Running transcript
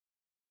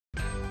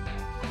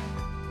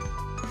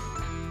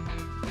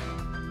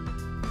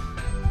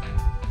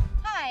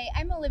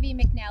Olivia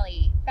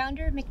McNally,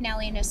 founder of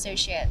McNally and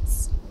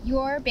Associates,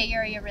 your Bay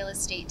Area real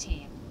estate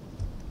team.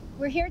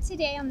 We're here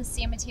today on the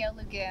San Mateo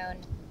Lagoon.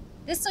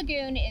 This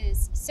lagoon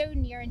is so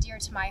near and dear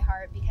to my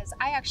heart because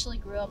I actually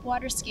grew up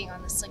water skiing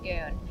on this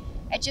lagoon.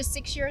 At just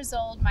 6 years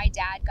old, my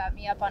dad got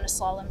me up on a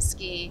slalom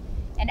ski,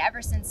 and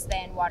ever since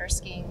then, water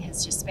skiing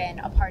has just been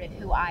a part of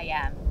who I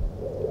am.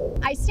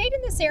 I stayed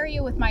in this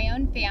area with my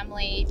own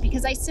family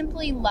because I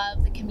simply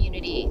love the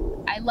community.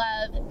 I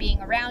love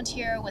being around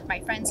here with my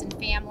friends and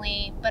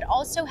family, but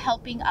also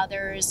helping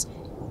others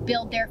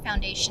build their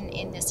foundation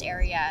in this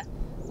area.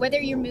 Whether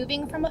you're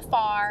moving from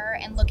afar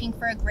and looking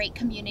for a great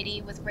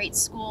community with great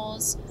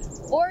schools,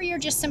 or you're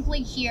just simply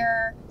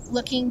here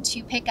looking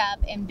to pick up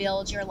and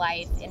build your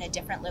life in a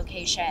different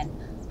location,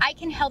 I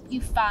can help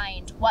you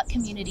find what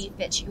community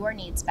fits your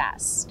needs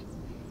best.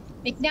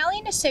 McNally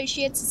and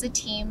Associates is a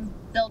team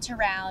built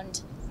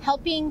around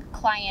helping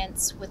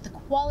clients with the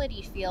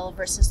quality feel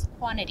versus the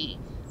quantity.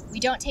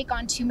 We don't take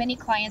on too many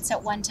clients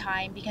at one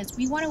time because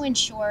we want to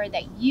ensure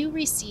that you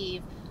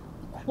receive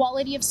the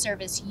quality of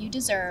service you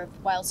deserve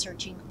while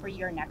searching for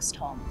your next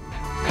home.